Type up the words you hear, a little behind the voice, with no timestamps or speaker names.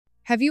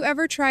Have you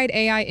ever tried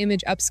AI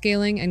image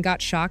upscaling and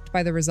got shocked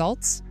by the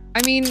results?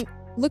 I mean,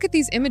 look at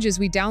these images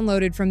we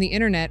downloaded from the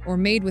internet or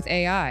made with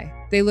AI.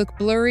 They look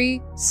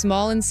blurry,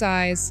 small in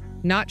size,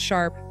 not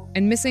sharp,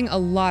 and missing a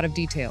lot of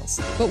details.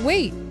 But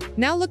wait,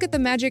 now look at the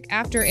magic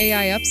after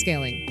AI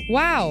upscaling.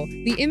 Wow,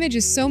 the image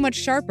is so much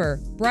sharper,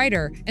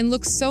 brighter, and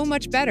looks so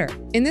much better.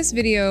 In this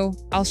video,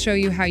 I'll show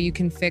you how you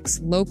can fix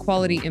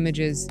low-quality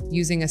images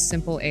using a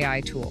simple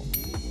AI tool.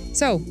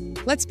 So,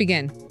 let's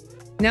begin.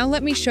 Now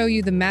let me show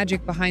you the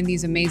magic behind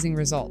these amazing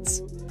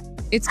results.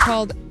 It's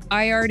called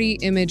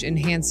Aiarty Image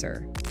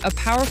Enhancer, a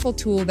powerful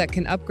tool that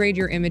can upgrade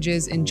your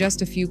images in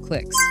just a few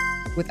clicks.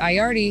 With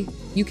Aiarty,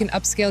 you can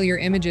upscale your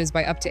images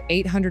by up to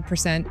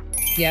 800%.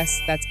 Yes,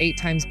 that's 8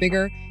 times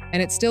bigger,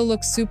 and it still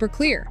looks super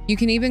clear. You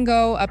can even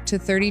go up to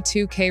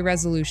 32K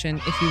resolution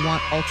if you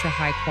want ultra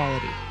high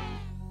quality.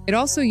 It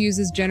also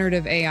uses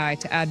generative AI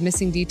to add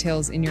missing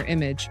details in your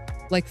image,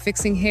 like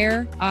fixing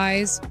hair,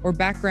 eyes, or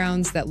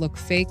backgrounds that look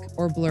fake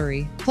or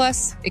blurry.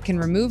 Plus, it can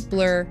remove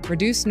blur,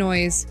 reduce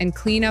noise, and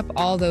clean up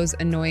all those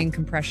annoying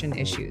compression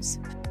issues.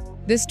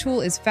 This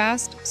tool is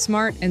fast,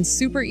 smart, and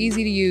super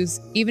easy to use,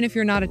 even if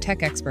you're not a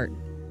tech expert.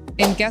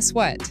 And guess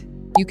what?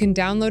 You can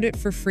download it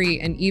for free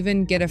and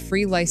even get a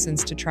free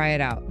license to try it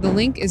out. The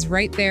link is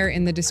right there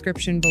in the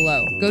description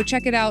below. Go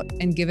check it out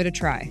and give it a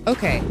try.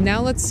 Okay,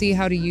 now let's see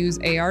how to use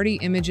Aiarty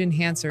Image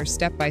Enhancer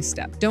step by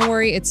step. Don't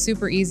worry, it's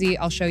super easy.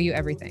 I'll show you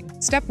everything.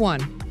 Step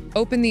 1.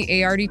 Open the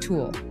Aiarty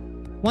tool.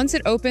 Once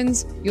it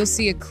opens, you'll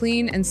see a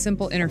clean and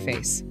simple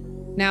interface.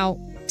 Now,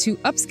 to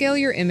upscale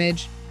your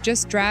image,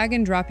 just drag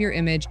and drop your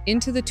image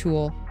into the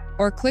tool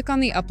or click on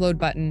the upload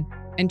button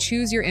and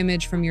choose your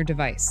image from your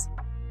device.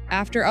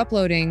 After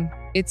uploading,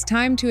 it's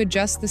time to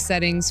adjust the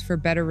settings for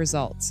better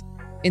results.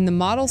 In the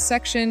Models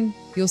section,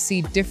 you'll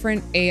see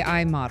different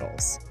AI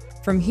models.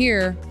 From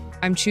here,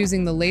 I'm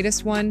choosing the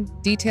latest one,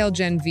 Detail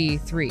Gen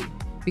V3,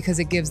 because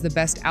it gives the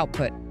best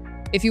output.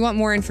 If you want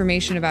more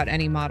information about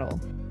any model,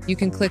 you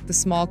can click the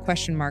small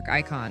question mark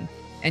icon,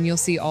 and you'll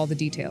see all the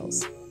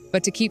details.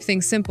 But to keep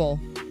things simple,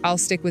 I'll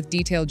stick with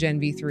Detail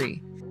Gen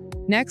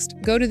V3. Next,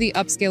 go to the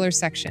Upscaler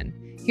section.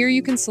 Here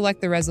you can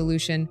select the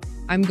resolution.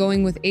 I'm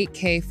going with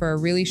 8K for a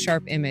really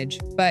sharp image,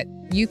 but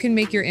you can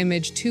make your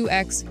image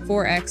 2x,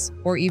 4x,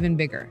 or even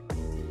bigger.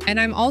 And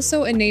I'm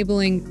also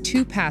enabling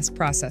 2-pass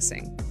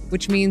processing,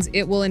 which means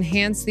it will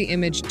enhance the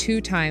image 2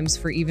 times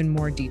for even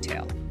more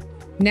detail.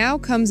 Now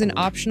comes an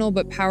optional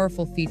but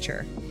powerful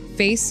feature,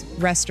 face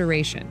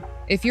restoration.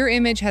 If your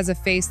image has a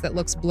face that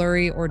looks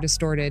blurry or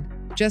distorted,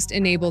 just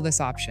enable this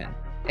option.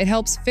 It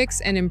helps fix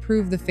and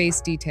improve the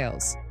face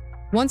details.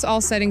 Once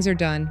all settings are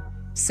done,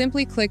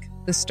 simply click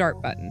the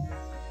Start button.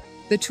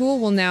 The tool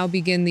will now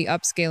begin the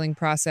upscaling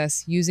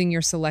process using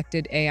your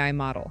selected AI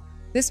model.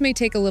 This may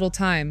take a little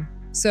time,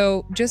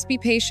 so just be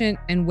patient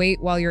and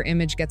wait while your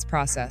image gets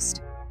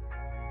processed.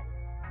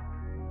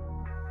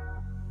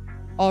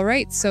 All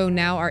right, so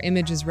now our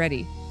image is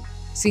ready.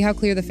 See how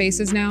clear the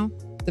face is now?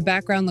 The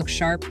background looks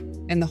sharp,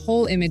 and the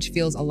whole image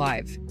feels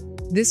alive.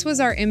 This was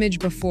our image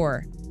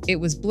before. It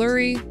was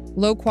blurry,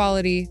 low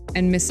quality,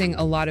 and missing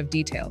a lot of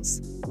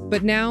details.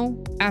 But now,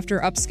 after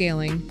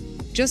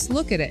upscaling, just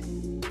look at it.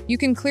 You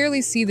can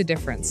clearly see the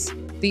difference.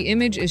 The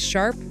image is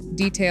sharp,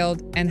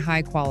 detailed, and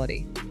high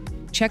quality.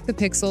 Check the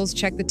pixels,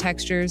 check the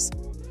textures.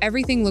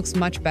 Everything looks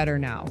much better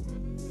now.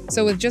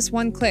 So with just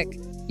one click,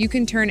 you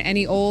can turn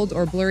any old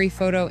or blurry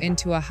photo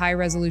into a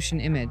high-resolution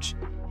image.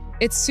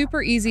 It's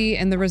super easy,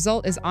 and the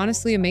result is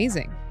honestly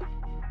amazing.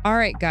 All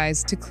right,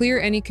 guys, to clear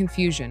any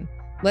confusion,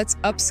 let's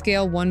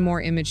upscale one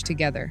more image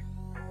together.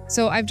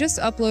 So I've just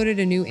uploaded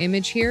a new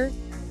image here,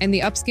 and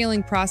the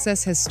upscaling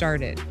process has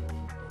started.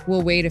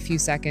 We'll wait a few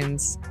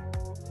seconds,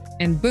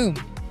 and boom!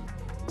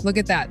 Look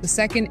at that, the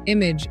second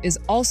image is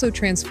also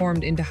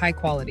transformed into high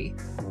quality.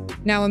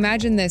 Now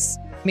imagine this,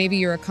 maybe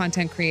you're a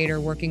content creator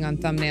working on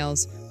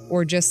thumbnails,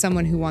 or just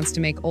someone who wants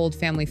to make old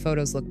family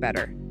photos look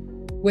better.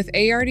 With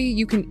Aiarty,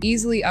 you can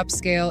easily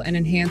upscale and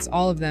enhance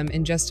all of them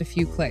in just a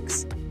few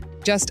clicks.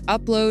 Just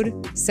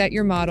upload, set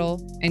your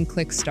model, and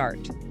click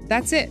Start.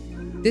 That's it.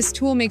 This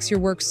tool makes your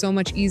work so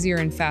much easier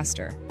and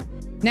faster.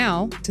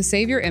 Now, to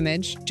save your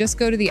image, just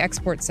go to the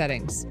export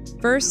settings.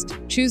 First,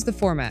 choose the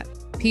format,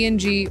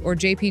 PNG or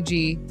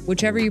JPG,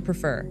 whichever you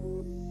prefer.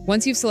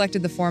 Once you've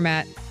selected the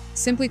format,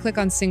 simply click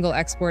on Single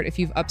Export if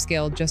you've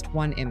upscaled just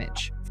one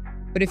image.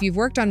 But if you've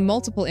worked on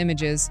multiple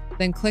images,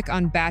 then click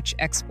on Batch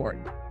Export.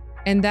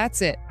 And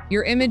that's it.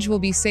 Your image will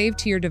be saved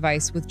to your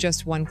device with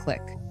just one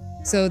click.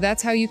 So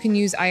that's how you can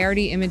use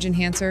Aiarty Image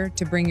Enhancer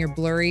to bring your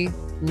blurry,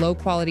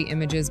 low-quality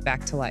images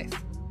back to life.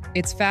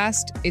 It's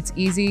fast, it's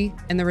easy,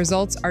 and the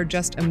results are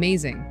just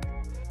amazing.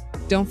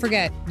 Don't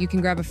forget, you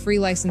can grab a free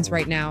license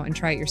right now and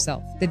try it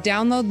yourself. The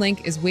download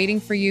link is waiting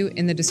for you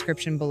in the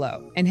description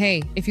below. And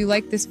hey, if you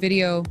like this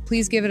video,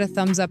 please give it a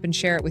thumbs up and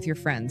share it with your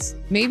friends.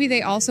 Maybe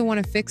they also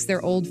want to fix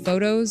their old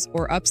photos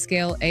or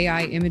upscale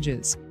AI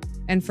images.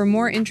 And for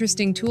more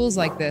interesting tools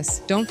like this,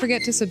 don't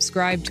forget to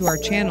subscribe to our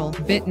channel,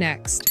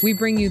 BitNext. We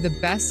bring you the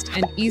best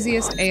and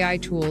easiest AI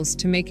tools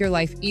to make your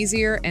life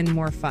easier and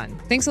more fun.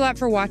 Thanks a lot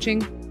for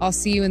watching. I'll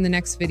see you in the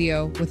next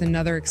video with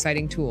another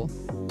exciting tool.